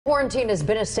Quarantine has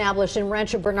been established in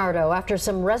Rancho Bernardo after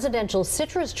some residential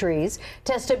citrus trees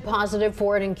tested positive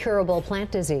for an incurable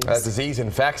plant disease. That disease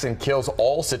infects and kills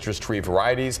all citrus tree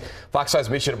varieties. Fox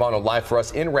 5's Misha DiBono live for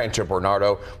us in Rancho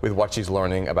Bernardo with what she's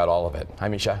learning about all of it. Hi,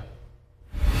 Misha.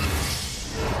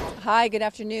 Hi, good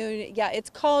afternoon. Yeah,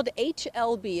 it's called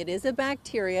HLB. It is a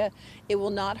bacteria. It will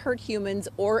not hurt humans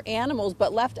or animals,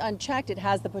 but left unchecked, it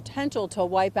has the potential to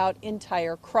wipe out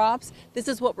entire crops. This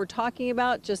is what we're talking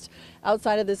about just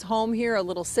outside of this home here, a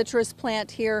little citrus plant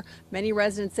here. Many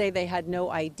residents say they had no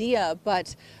idea,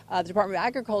 but the Department of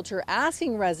Agriculture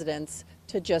asking residents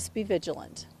to just be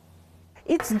vigilant.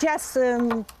 It's just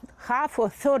half or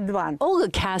third one. Olga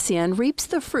Cassian reaps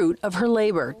the fruit of her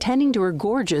labor, tending to her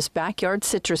gorgeous backyard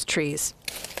citrus trees.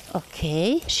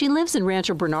 Okay. She lives in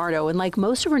Rancho Bernardo and, like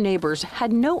most of her neighbors,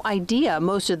 had no idea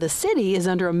most of the city is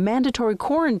under a mandatory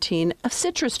quarantine of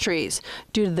citrus trees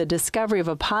due to the discovery of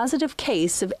a positive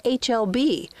case of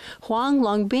HLB. Huang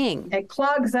Longbing. It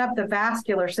clogs up the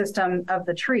vascular system of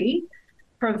the tree,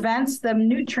 prevents the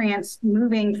nutrients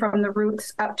moving from the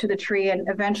roots up to the tree, and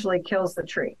eventually kills the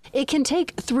tree. It can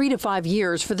take 3 to 5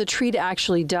 years for the tree to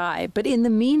actually die, but in the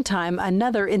meantime,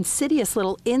 another insidious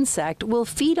little insect will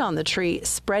feed on the tree,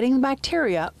 spreading the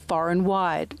bacteria far and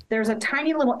wide. There's a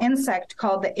tiny little insect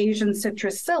called the Asian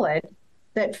citrus psyllid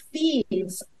that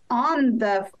feeds on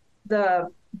the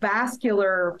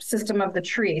vascular system of the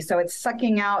tree. So it's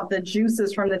sucking out the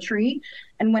juices from the tree.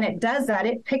 And when it does that,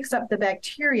 it picks up the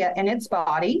bacteria in its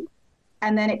body,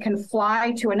 and then it can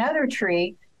fly to another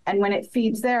tree. And when it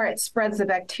feeds there, it spreads the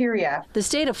bacteria. The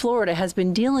state of Florida has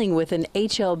been dealing with an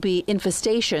HLB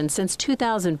infestation since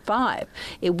 2005.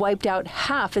 It wiped out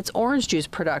half its orange juice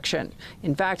production.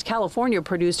 In fact, California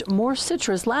produced more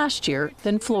citrus last year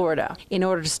than Florida. In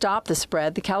order to stop the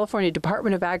spread, the California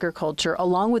Department of Agriculture,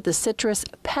 along with the Citrus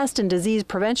Pest and Disease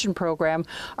Prevention Program,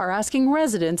 are asking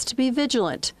residents to be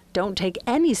vigilant. Don't take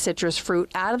any citrus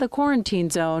fruit out of the quarantine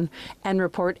zone and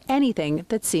report anything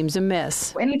that seems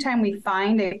amiss. Anytime we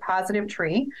find a positive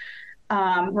tree,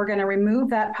 we're going to remove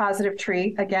that positive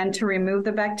tree, again, to remove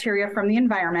the bacteria from the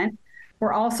environment.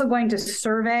 We're also going to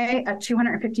survey a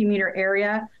 250-meter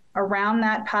area around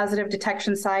that positive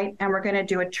detection site, and we're going to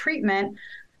do a treatment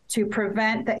to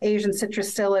prevent the Asian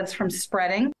citrus psyllids from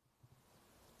spreading.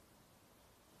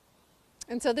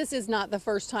 And so this is not the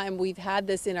first time we've had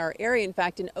this in our area. In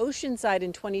fact, in Oceanside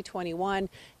in 2021,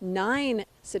 9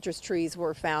 citrus trees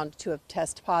were found to have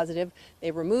tested positive.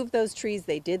 They removed those trees,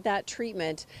 they did that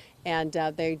treatment, and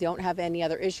they don't have any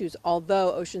other issues,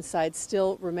 although Oceanside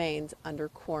still remains under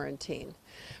quarantine.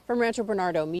 From Rancho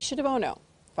Bernardo, Misha DiBono,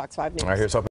 Fox 5 News. All right, here's